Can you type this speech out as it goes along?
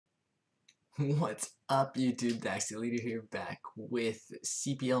What's up, YouTube? Daxy Leader here, back with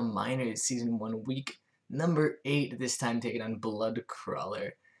CPL Minors Season 1, Week number 8, this time taking on Bloodcrawler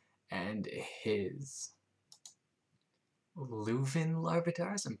and his Leuven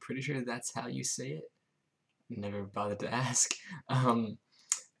Larvitars. I'm pretty sure that's how you say it. Never bothered to ask.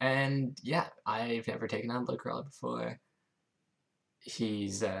 And yeah, I've never taken on Bloodcrawler before.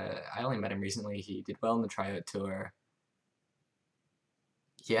 I only met him recently. He did well in the tryout tour.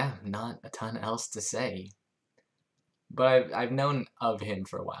 Yeah, not a ton else to say. But I've known of him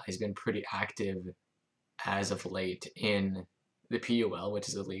for a while. He's been pretty active as of late in the PUL, which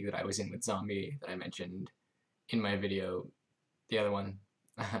is a league that I was in with Zombie that I mentioned in my video, the other one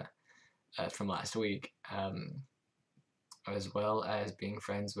from last week, as well as being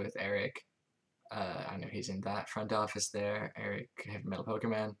friends with Eric. I know he's in that front office there, Eric, Heavy Metal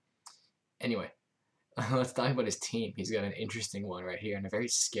Pokemon. Anyway, let's talk about his team. He's got an interesting one right here, and a very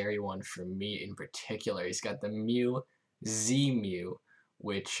scary one for me in particular. He's got the Mew Z-Mew,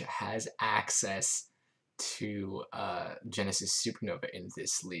 which has access to Genesis Supernova in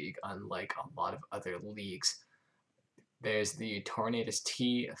this league, unlike a lot of other leagues. There's the Tornadus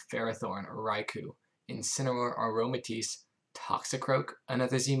T, Ferrothorn, Raikou, Incineroar, Aromatisse, Toxicroak,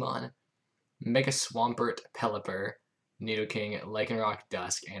 another Zmon, Mega Swampert, Pelipper, Nidoking, Lycanroc,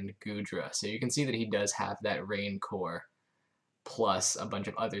 Dusk, and Goodra. So you can see that he does have that Rain Core, plus a bunch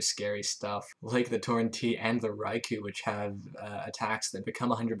of other scary stuff, like the Torn T and the Raikou, which have attacks that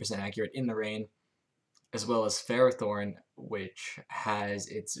become 100% accurate in the rain, as well as Ferrothorn, which has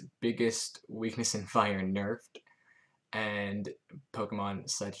its biggest weakness in fire nerfed, and Pokemon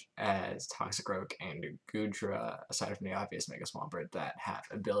such as Toxicroak and Goodra, aside from the obvious Mega Swampert, that have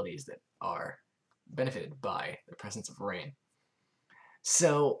abilities that are benefited by the presence of rain.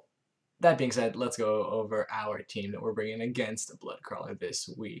 So, that being said, let's go over our team that we're bringing against Bloodcrawler this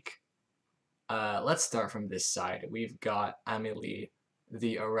week. Let's start from this side. We've got Amelie,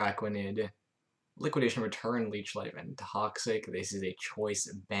 the Araquanid, Liquidation Return, Leech Life, and Toxic. This is a Choice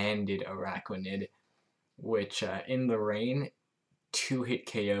Banded Araquanid, which in the rain,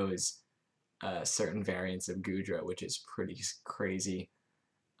 2-hit KOs certain variants of Goodra, which is pretty crazy.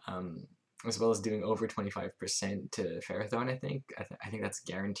 As well as doing over 25% to Ferrothorn, I think. I think that's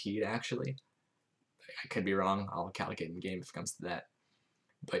guaranteed, actually. I could be wrong. I'll calculate in game if it comes to that.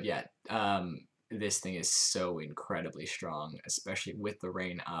 But yeah, this thing is so incredibly strong, especially with the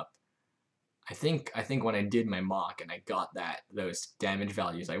rain up. I think when I did my mock and I got those damage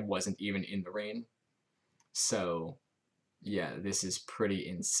values, I wasn't even in the rain. So yeah, this is pretty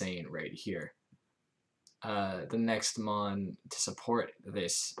insane right here. The next mon to support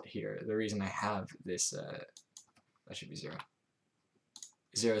this here, the reason I have this, that should be 0.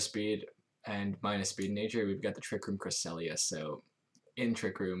 0 speed and minus speed nature, we've got the Trick Room Cresselia, so in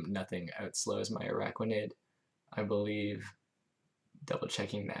Trick Room, nothing outslows my Araquanid, I believe. Double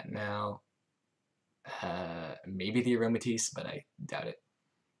checking that now. Maybe the Aromatisse, but I doubt it.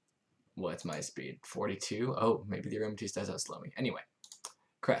 What's my speed? 42? Oh, maybe the Aromatisse does outslow me. Anyway.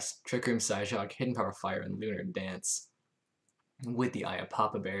 Crest, Trick Room, Psyshock, Hidden Power Fire, and Lunar Dance with the Eye of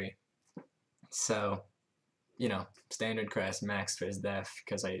Papa Berry. So, you know, standard Crest, max Fizz Def,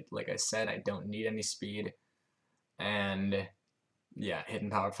 because like I said, I don't need any speed. And yeah, Hidden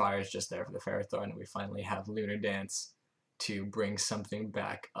Power Fire is just there for the Ferrothorn, and we finally have Lunar Dance to bring something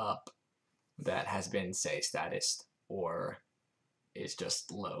back up that has been, say, statused or is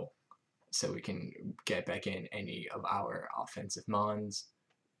just low. So we can get back in any of our offensive mons,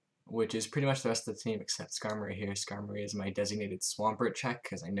 which is pretty much the rest of the team except Skarmory here. Skarmory is my designated Swampert check,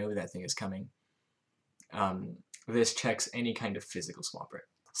 because I know that thing is coming. This checks any kind of physical Swampert.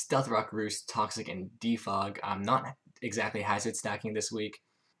 Stealth Rock, Roost, Toxic, and Defog. I'm not exactly hazard stacking this week.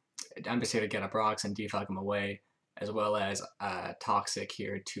 I'm just here to get up rocks and defog them away, as well as Toxic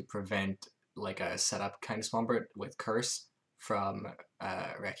here to prevent like a setup kind of Swampert with Curse from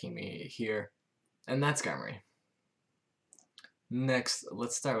wrecking me here. And that's Skarmory. Next,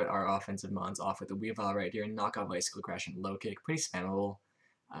 let's start with our offensive mons off with the Weavile right here. Knock off Icicle Crash and Low Kick. Pretty spammable.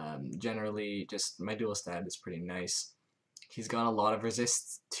 Generally, just my dual stab is pretty nice. He's got a lot of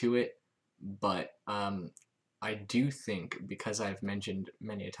resists to it, but I do think, because I've mentioned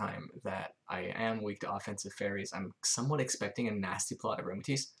many a time that I am weak to offensive fairies, I'm somewhat expecting a nasty plot of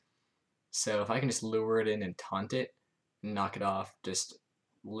Aromatisse. So if I can just lure it in and taunt it, knock it off, just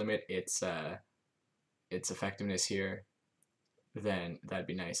limit its effectiveness here, then that'd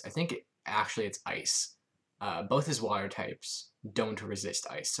be nice. I think actually it's ice. Both his water types don't resist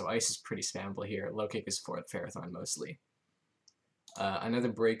ice, so ice is pretty spammable here. Low kick is for Ferrothorn mostly. Another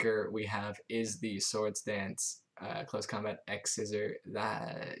breaker we have is the Swords Dance close combat X Scissor.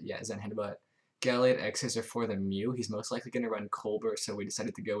 That yeah, Zen Headbutt. Gallade X Scissor for the Mew. He's most likely going to run Colbur, so we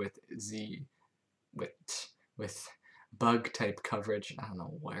decided to go with with bug type coverage. I don't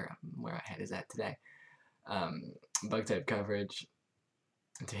know where my head is at today. Bug type coverage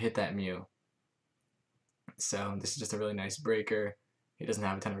to hit that Mew. So this is just a really nice breaker. He doesn't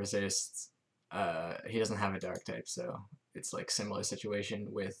have a ton of resists. He doesn't have a dark type, so it's like similar situation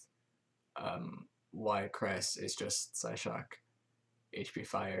with Y Crest is just Psyshock, HP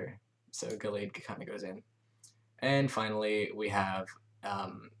Fire, so Gallade kind of goes in. And finally, we have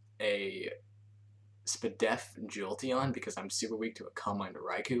a Spadef Jolteon because I'm super weak to a Calm Mind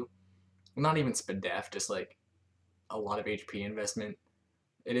Raikou. Not even Spadef, just like a lot of HP investment.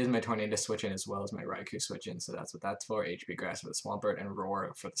 It is my Tornado switch in as well as my Raikou switch in, so that's what that's for. HP Grass for the Swampert and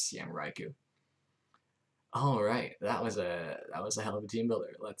Roar for the CM Raikou. All right, that was a hell of a team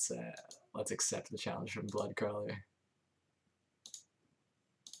builder. Let's accept the challenge from Bloodcrawler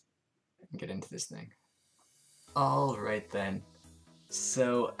and get into this thing. All right then.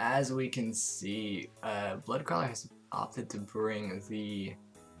 So as we can see, Bloodcrawler has opted to bring the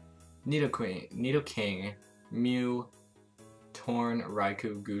Nidoking, Mew, Torn,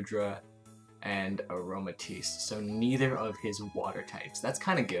 Raikou, Goodra, and Aromatisse. So neither of his water types. That's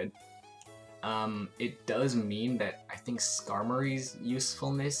kind of good. It does mean that I think Skarmory's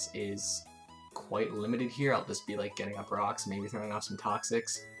usefulness is quite limited here. I'll just be like getting up rocks, maybe throwing off some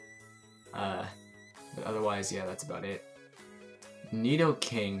Toxics. But otherwise, yeah, that's about it.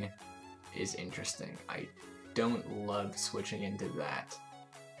 Nidoking is interesting. I don't love switching into that.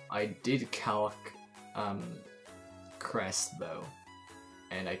 I did calc Crest though,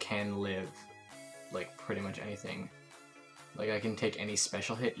 and I can live like pretty much anything. Like I can take any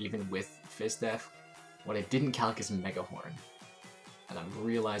special hit even with Fizz Def. What I didn't calc is Mega Horn, and I'm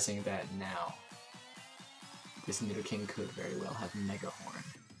realizing that now. This Nidoking could very well have Mega Horn,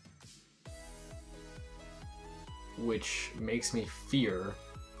 which makes me fear.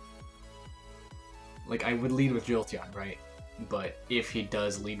 Like I would lead with Jolteon, right? But if he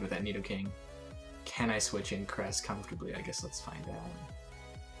does lead with that Nidoking, can I switch in Crest comfortably? I guess let's find out.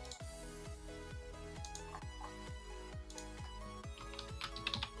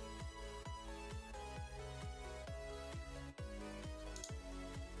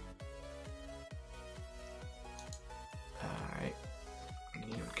 Alright.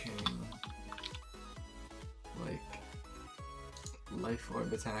 Nidoking. Like Life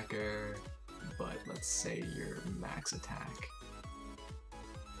Orb attacker, but let's say your max attack.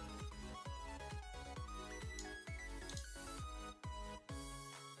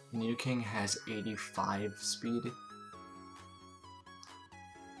 Nidoking has 85 speed,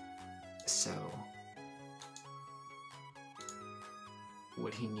 so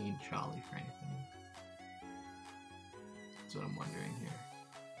would he need Jolly for anything? That's what I'm wondering here.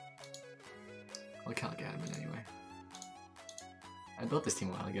 I'll calc Adamant anyway. I built this team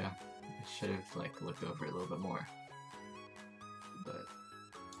a while ago. I should have like looked over it a little bit more. But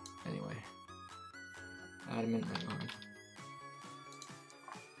anyway, Adamant Megaron.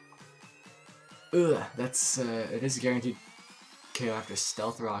 Ugh, that's it is guaranteed KO after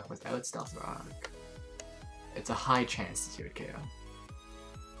Stealth Rock. Without Stealth Rock, it's a high chance to 2-hit KO.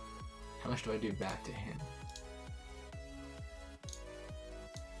 How much do I do back to him?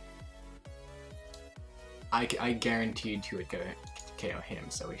 I guaranteed 2-hit KO him.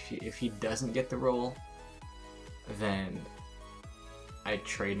 So if he doesn't get the roll, then I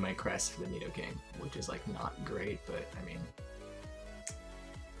trade my Crest for the Nidoking, which is like not great, but I mean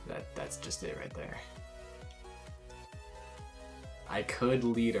that's just it right there. I could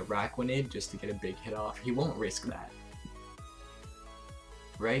lead a Araquanid just to get a big hit off. He won't risk that,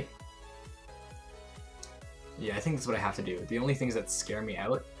 right? Yeah, I think that's what I have to do. The only things that scare me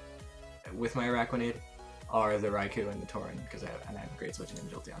out with my Araquanid are the Raikou and the Tauren, because I have great switching in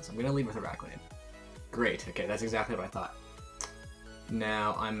Jolteon, so I'm gonna lead with Araquanid. Great, okay, that's exactly what I thought.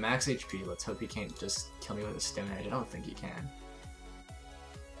 Now, I'm max HP, let's hope he can't just kill me with a Stone Edge. I don't think he can.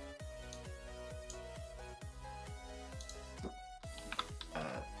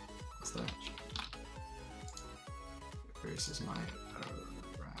 What's that? Versus my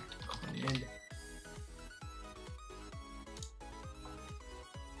Araquanid.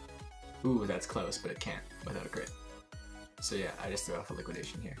 Ooh, that's close, but it can't without a crit. So yeah, I just throw off a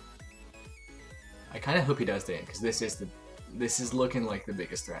Liquidation here. I kind of hope he does stay in, because this is looking like the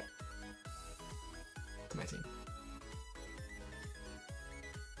biggest threat to my team.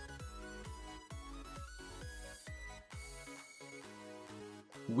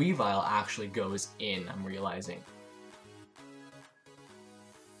 Weavile actually goes in, I'm realizing.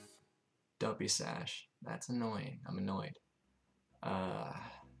 Don't be Sash. That's annoying. I'm annoyed.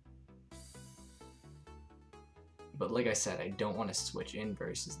 But like I said, I don't want to switch in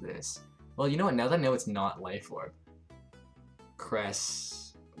versus this. Well, you know what? Now that I know it's not Life Orb,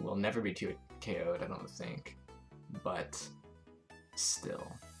 Cress will never be too KO'd, I don't think. But still.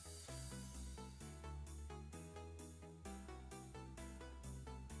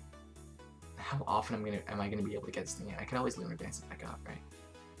 How often am I gonna be able to get this thing in? I can always Lunar Dance it back up, right?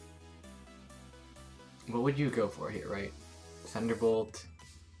 What would you go for here, right? Thunderbolt,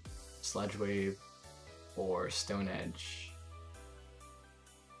 Sludge Wave, or Stone Edge?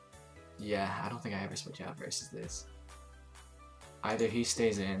 Yeah, I don't think I ever switch out versus this. Either he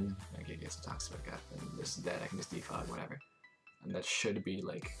stays in, okay, gets a Toxic back up, and this is dead, I can just defog, whatever. And that should be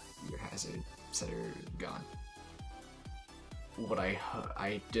like your hazard setter gone. What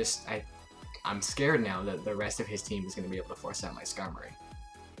I'm scared now that the rest of his team is going to be able to force out my Skarmory.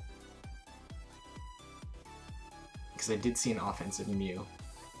 Because I did see an offensive Mew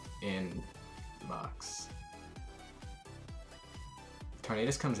in box.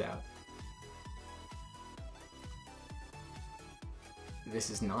 Tornadus comes out. This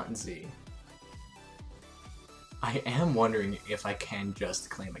is not Z. I am wondering if I can just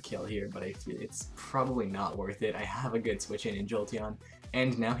claim a kill here, but I feel it's probably not worth it. I have a good switch in Jolteon,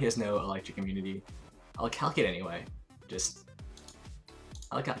 and now he has no electric immunity. I'll calc it anyway.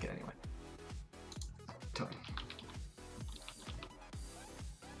 I'll calc it anyway.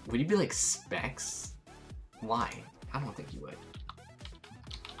 Would you be like Specs? Why? I don't think you would.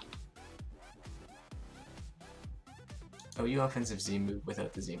 Oh, you offensive Z move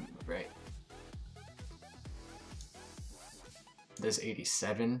without the Z move, right? There's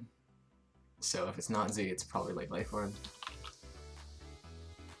 87, so if it's not Z, it's probably like Life Orb.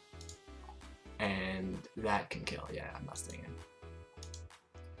 And that can kill, yeah, I'm not staying in.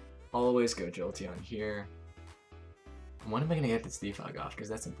 Always go Jolteon here. When am I gonna get this defog off? Because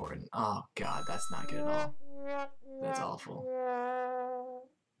that's important. Oh god, that's not good at all. That's awful.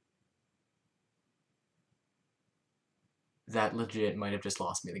 That legit might have just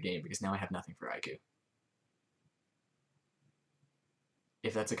lost me the game because now I have nothing for Raikou.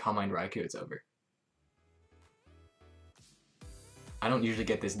 If that's a Calm Mind Raikou, it's over. I don't usually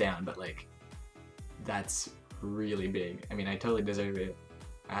get this down, but like, that's really big. I mean, I totally deserve it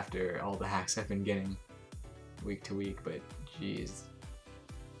after all the hacks I've been getting week to week, but jeez.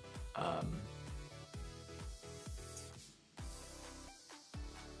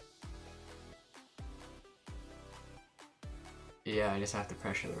 Yeah, I just have to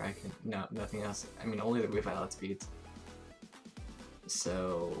pressure the Raikou. No, nothing else. I mean, only the Weavile outspeeds.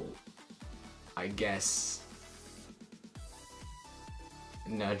 So, I guess...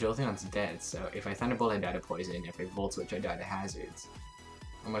 No, Jolteon's dead, so if I Thunderbolt, I die to Poison. If I Volt Switch, I die to Hazards.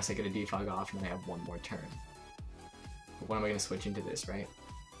 Unless I get a defog off and then I have one more turn. But when am I going to switch into this, right?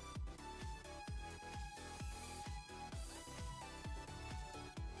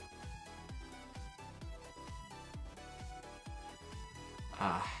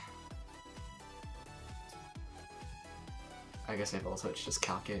 I guess I Volt Switch, just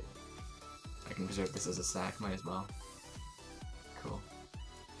calc it. I can preserve this as a sack, might as well. Cool.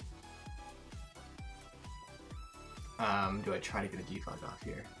 Do I try to get a defog off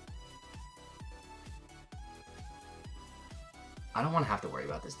here? I don't want to have to worry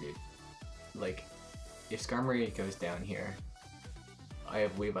about this dude. Like, if Skarmory goes down here, I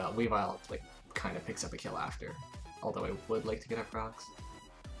have Weavile. Weavile, like, kind of picks up a kill after. Although I would like to get up rocks.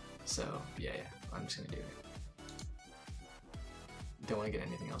 So, yeah, I'm just gonna do it. Don't want to get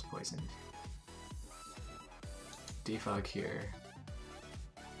anything else poisoned. Defog here.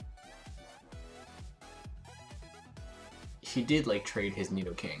 He did like trade his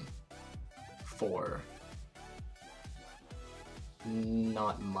Nidoking for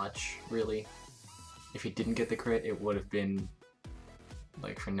not much, really. If he didn't get the crit, it would have been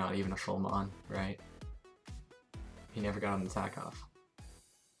like for not even a full mon, right? He never got an attack off.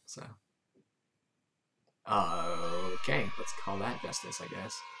 So. Okay, let's call that justice, I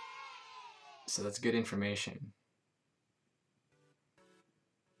guess. So that's good information.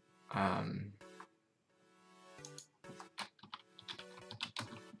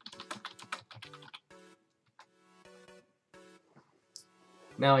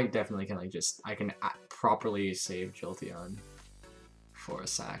 Now I definitely can like I can properly save Jolteon for a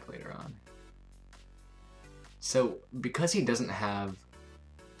sack later on. So because he doesn't have,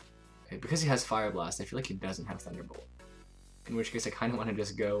 because he has Fire Blast, I feel like he doesn't have Thunderbolt. In which case I kind of want to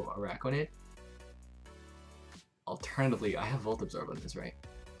just go Araquanid. Alternatively, I have Volt Absorb on this, right?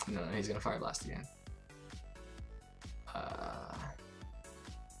 No, he's gonna Fire Blast again.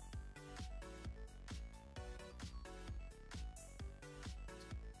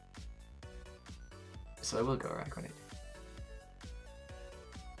 So I will go Araquanid.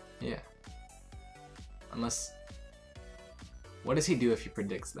 Yeah. Unless... What does he do if he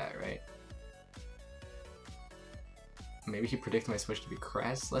predicts that, right? Maybe he predicts my switch to be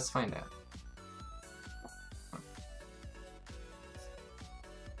Crest? Let's find out.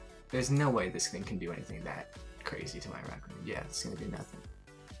 There's no way this thing can do anything that crazy to my Araquanid. Yeah, it's gonna do nothing.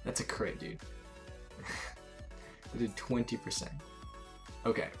 That's a crit, dude. It did 20%.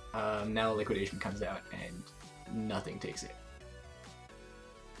 Okay, now Liquidation comes out and nothing takes it.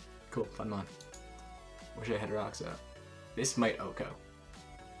 Cool, fun mon. Wish I had Roxo. This might Oko.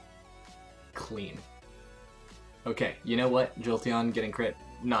 Clean. Okay, you know what? Jolteon getting crit,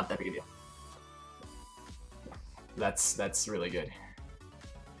 not that big a deal. That's really good.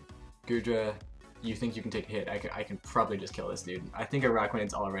 Gudra, you think you can take a hit? I can probably just kill this dude. I think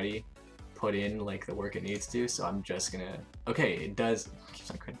Araquanid's already put in like the work it needs to, so I'm just gonna. Okay, it does.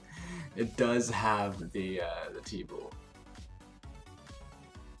 Keeps on critting. It does have the T-Bull.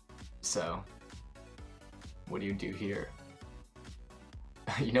 So, what do you do here?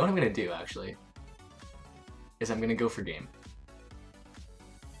 You know what I'm gonna do actually? Is I'm gonna go for game.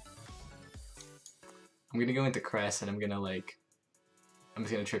 I'm gonna go into Crest and I'm gonna like. I'm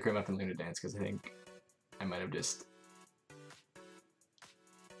just gonna Trick Room up in Lunar Dance because I think I might have just.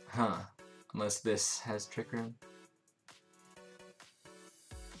 Huh. Unless this has Trick Room.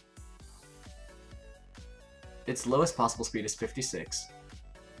 Its lowest possible speed is 56.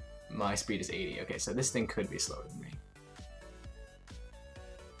 My speed is 80. Okay, so this thing could be slower than me.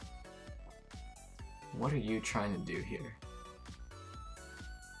 What are you trying to do here?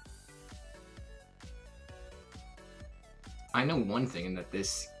 I know one thing, in that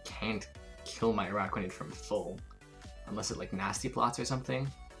this can't kill my Araquanid from full. Unless it like nasty plots or something.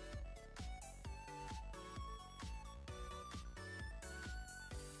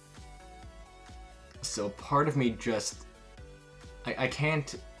 So part of me just... I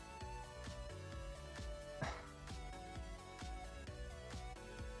can't...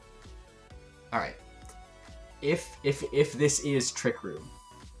 Alright. If this is Trick Room,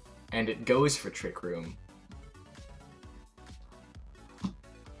 and it goes for Trick Room,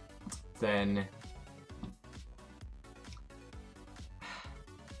 then...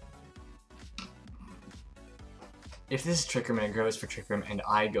 If this is Trick Room and it goes for Trick Room and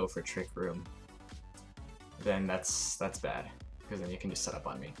I go for Trick Room, then that's bad, because then you can just set up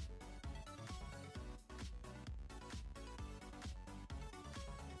on me.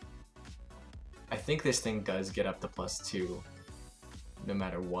 I think this thing does get up to +2 no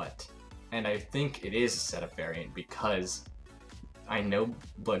matter what, and I think it is a setup variant because I know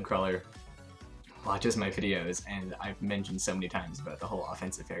Bloodcrawler watches my videos and I've mentioned so many times about the whole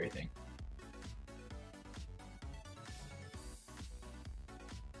offensive fairy thing.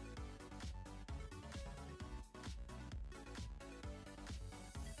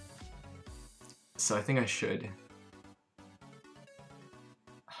 So I think I should.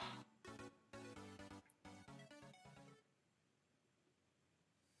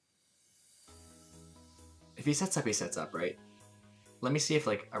 If he sets up, he sets up, right? Let me see if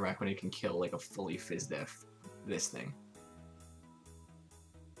like Araquanid can kill like a fully Fizdef this thing.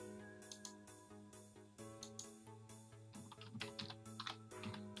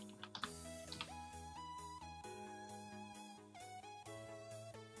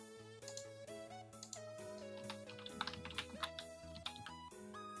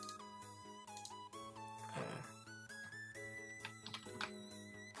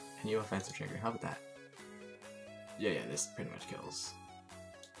 New offensive trigger. How about that? Yeah, this pretty much kills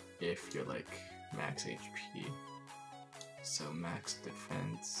if you're like max HP. So max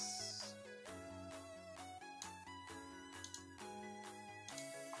defense.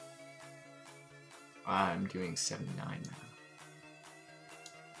 I'm doing 79 now.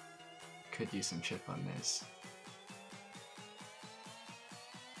 Could use some chip on this.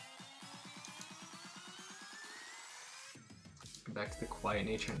 Back to the quiet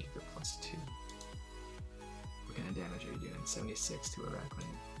nature and keep it +2. What kind of damage are you doing? 76 to Araquanid.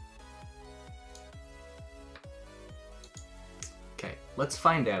 Okay, let's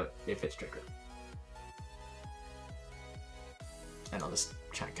find out if it's Trick Room. And I'll just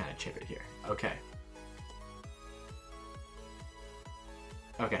try to kind of chip it here. Okay.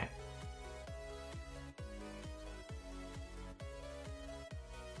 Okay.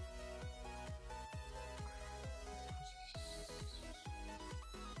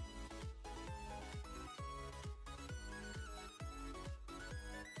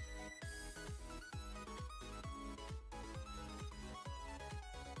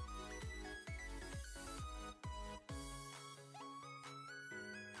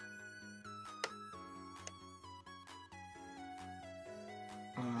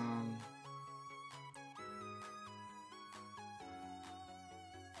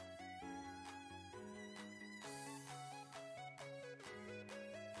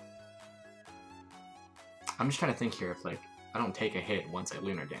 I'm just trying to think here if, like, I don't take a hit once I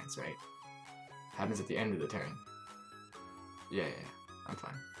Lunar Dance, right? Happens at the end of the turn. Yeah, I'm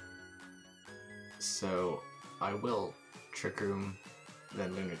fine. So, I will Trick Room,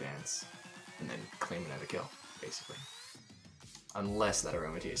 then Lunar Dance, and then claim another kill, basically. Unless that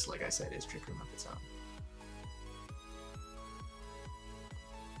Aromatisse, like I said, is Trick Room of its own.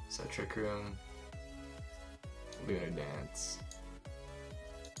 So Trick Room, Lunar Dance.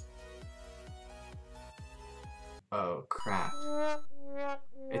 Oh crap.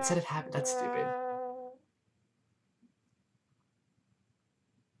 It said it happened. That's stupid.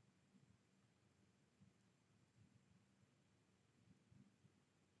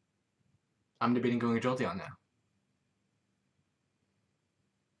 I'm debating going Jolteon now.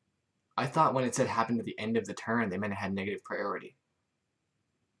 I thought when it said happened at the end of the turn, they meant it had negative priority.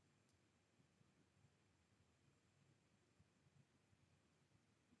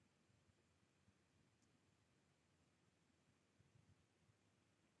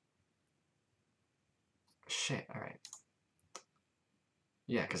 Shit, alright.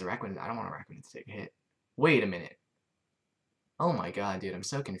 Yeah, because Araquanid, I don't want Araquanid to take a hit. Wait a minute. Oh my god, dude, I'm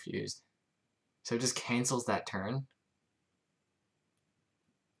so confused. So it just cancels that turn?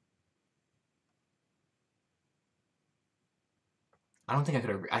 I don't think I could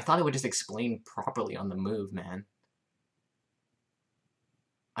have... I thought it would just explain properly on the move, man.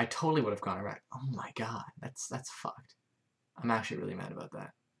 I totally would have gone Araquanid. Oh my god, that's fucked. I'm actually really mad about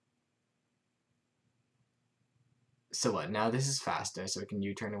that. So what? Now this is faster, so it can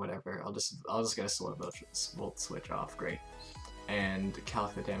U-turn or whatever. I'll just get a slow volt switch off. Great. And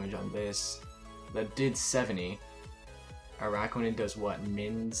calc the damage on this. That did 70. Araquanid does what?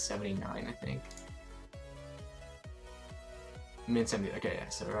 Min 79, I think. Min 70. Okay, yeah.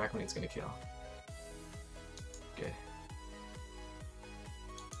 So Araquanid's gonna kill. Good.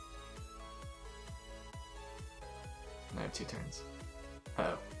 I have 2 turns. Uh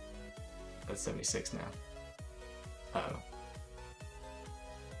oh. That's 76 now. Uh-oh.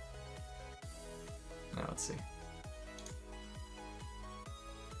 Now let's see.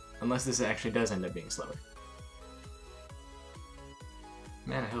 Unless this actually does end up being slower.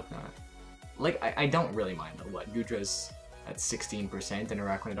 Man, I hope not. Like, I don't really mind though. What, Gudra's at 16% and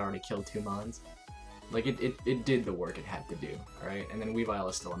Araquanid already killed 2 Mons? Like, it did the work it had to do, alright? And then Weavile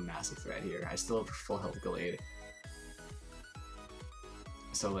is still a massive threat here. I still have full health Gallade.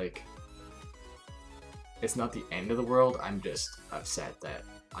 So, like... It's not the end of the world, I'm just upset that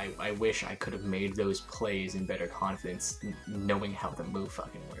I wish I could have made those plays in better confidence, knowing how the move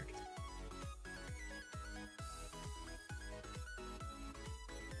fucking worked.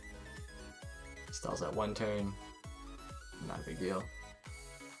 Stalls at 1 turn, not a big deal.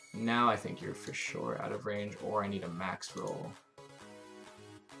 Now I think you're for sure out of range, or I need a max roll.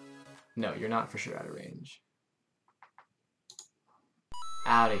 No, you're not for sure out of range.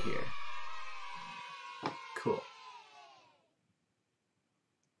 Out of here. Cool.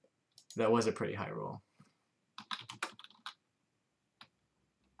 That was a pretty high roll.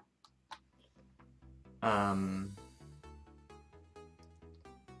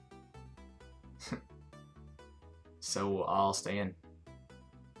 So I'll stay in.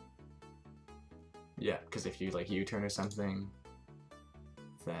 Yeah, because if you like U-turn or something,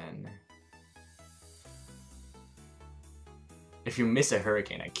 then if you miss a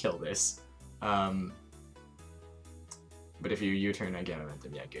Hurricane, I kill this. But if you U-turn, I get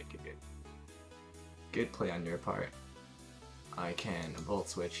momentum. Yeah, good. Good play on your part. I can Volt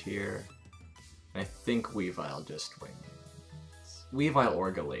Switch here. And I think Weavile just wins. Weavile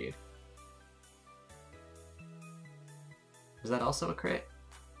or Gallade. Was that also a crit?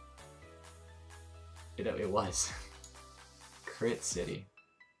 It was. Crit City.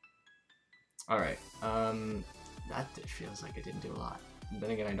 Alright, that feels like it didn't do a lot.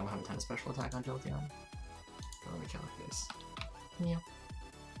 Then again, I don't have a ton of special attack on Jolteon. Let me count this. Yeah.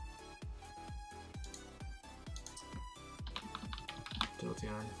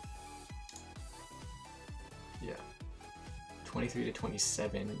 Jolteon. Yeah. 23 to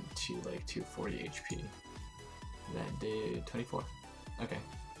 27 to like 240 HP. That did 24. Okay.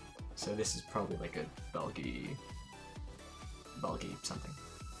 So this is probably like a bulky something.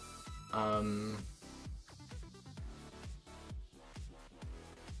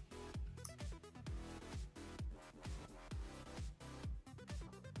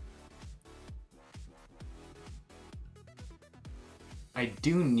 I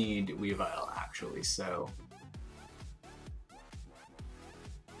do need Weavile actually, so...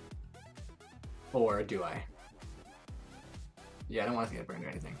 Or do I? Yeah, I don't want to get burned or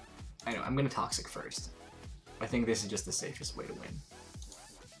anything. I know, I'm gonna Toxic first. I think this is just the safest way to win.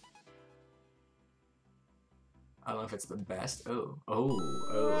 know if it's the best. Uh-oh.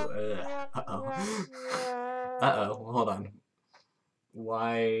 Uh-oh, hold on.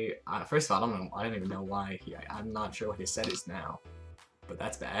 Why, first of all, I don't even know why I'm not sure what his set is now, but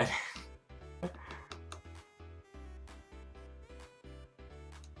that's bad.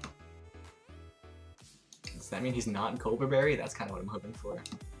 Does that mean he's not in Cobra Berry? That's kind of what I'm hoping for.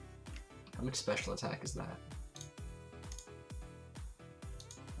 How much special attack is that?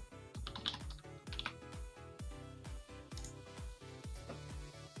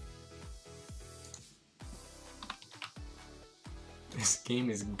 This game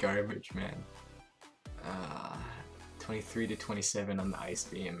is garbage, man. 23 to 27 on the Ice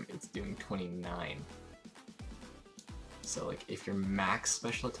Beam, it's doing 29. So, like, if your max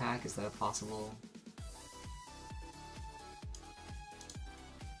special attack, is that possible?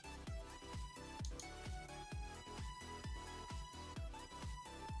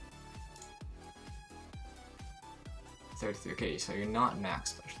 Okay, so you're not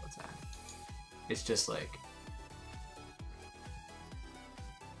max special attack. It's just like...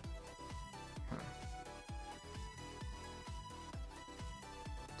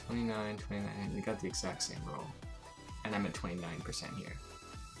 29, we got the exact same roll. And I'm at 29% here.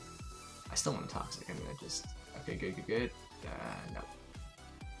 I still want Toxic, I'm gonna just... Okay, good. No.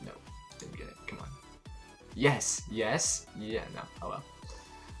 No, didn't get it, come on. Yes! Yeah, no, oh well.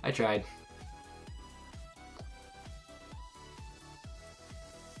 I tried.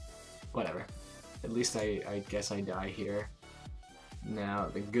 Whatever. At least I guess I die here. Now,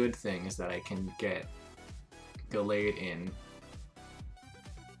 the good thing is that I can get delayed in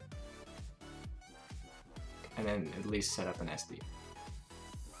and then at least set up an SD.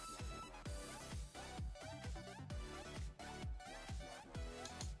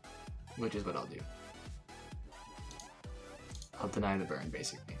 Which is what I'll do. I'll deny the burn,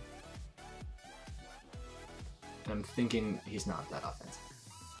 basically. And I'm thinking he's not that offensive.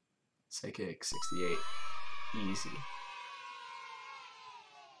 Psychic, 68. Easy.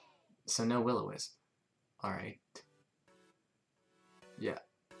 So no Will-O-Wisp. Alright. Yeah.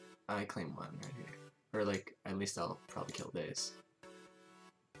 I claim one right here. Or like, at least I'll probably kill this.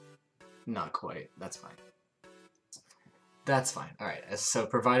 Not quite. That's fine. That's fine. Alright, so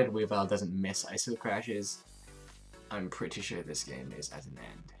provided Weavile doesn't miss ISO crashes, I'm pretty sure this game is at an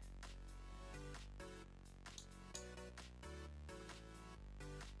end.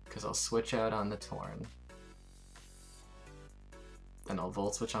 Because I'll switch out on the Torn. Then I'll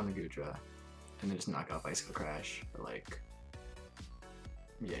Volt Switch on the Goodra. And then just knock off Icicle Crash. Or like...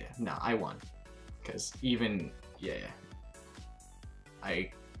 Yeah, no, I won. Because even... Yeah. I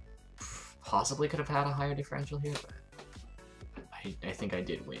possibly could have had a higher differential here, but... I think I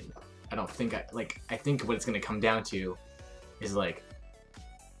did win. I don't think I... Like, I think what it's going to come down to is like...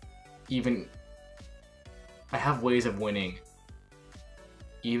 Even... I have ways of winning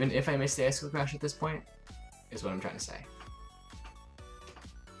even if I miss the Icicle Crash at this point, is what I'm trying to say.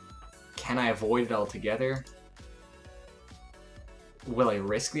 Can I avoid it altogether? Will I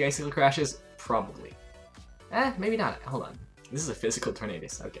risk the Icicle Crashes? Probably. Maybe not. Hold on. This is a physical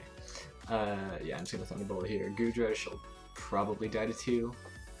Tornadus. Okay. Yeah, I'm just gonna Thunderbolt here. Goodra, she'll probably die to 2.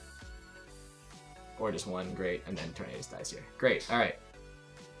 Or just 1, great, and then Tornadus dies here. Great, alright.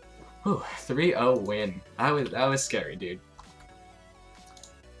 Whew, 3-0 win. That was scary, dude.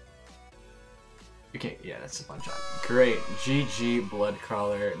 Okay, yeah, that's a fun shot. Great, GG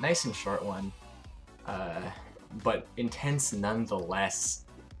Bloodcrawler. Nice and short one. But intense nonetheless.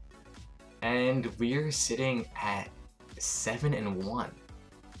 And we're sitting at 7-1.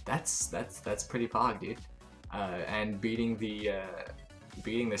 That's pretty pog, dude. And beating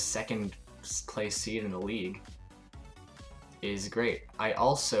the second place seed in the league is great. I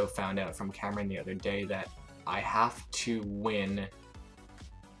also found out from Cameron the other day that I have to win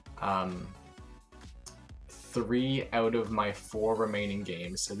 3 out of my 4 remaining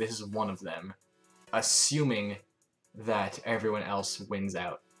games, so this is one of them, assuming that everyone else wins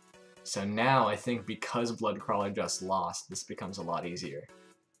out. So now I think because Bloodcrawler just lost, this becomes a lot easier.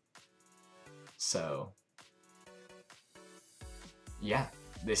 So yeah,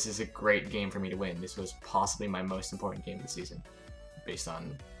 this is a great game for me to win. This was possibly my most important game of the season, based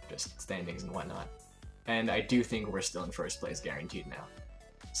on just standings and whatnot. And I do think we're still in first place guaranteed now.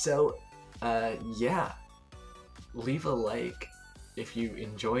 So, yeah. Leave a like if you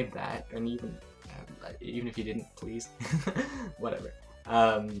enjoyed that, and even if you didn't, please. Whatever.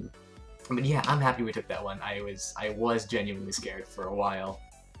 But yeah, I'm happy we took that one. I was genuinely scared for a while.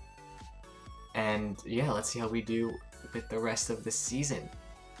 And yeah, let's see how we do with the rest of the season.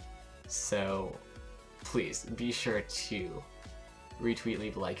 So please be sure to retweet,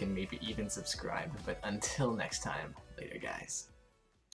 leave a like, and maybe even subscribe. But until next time, later guys.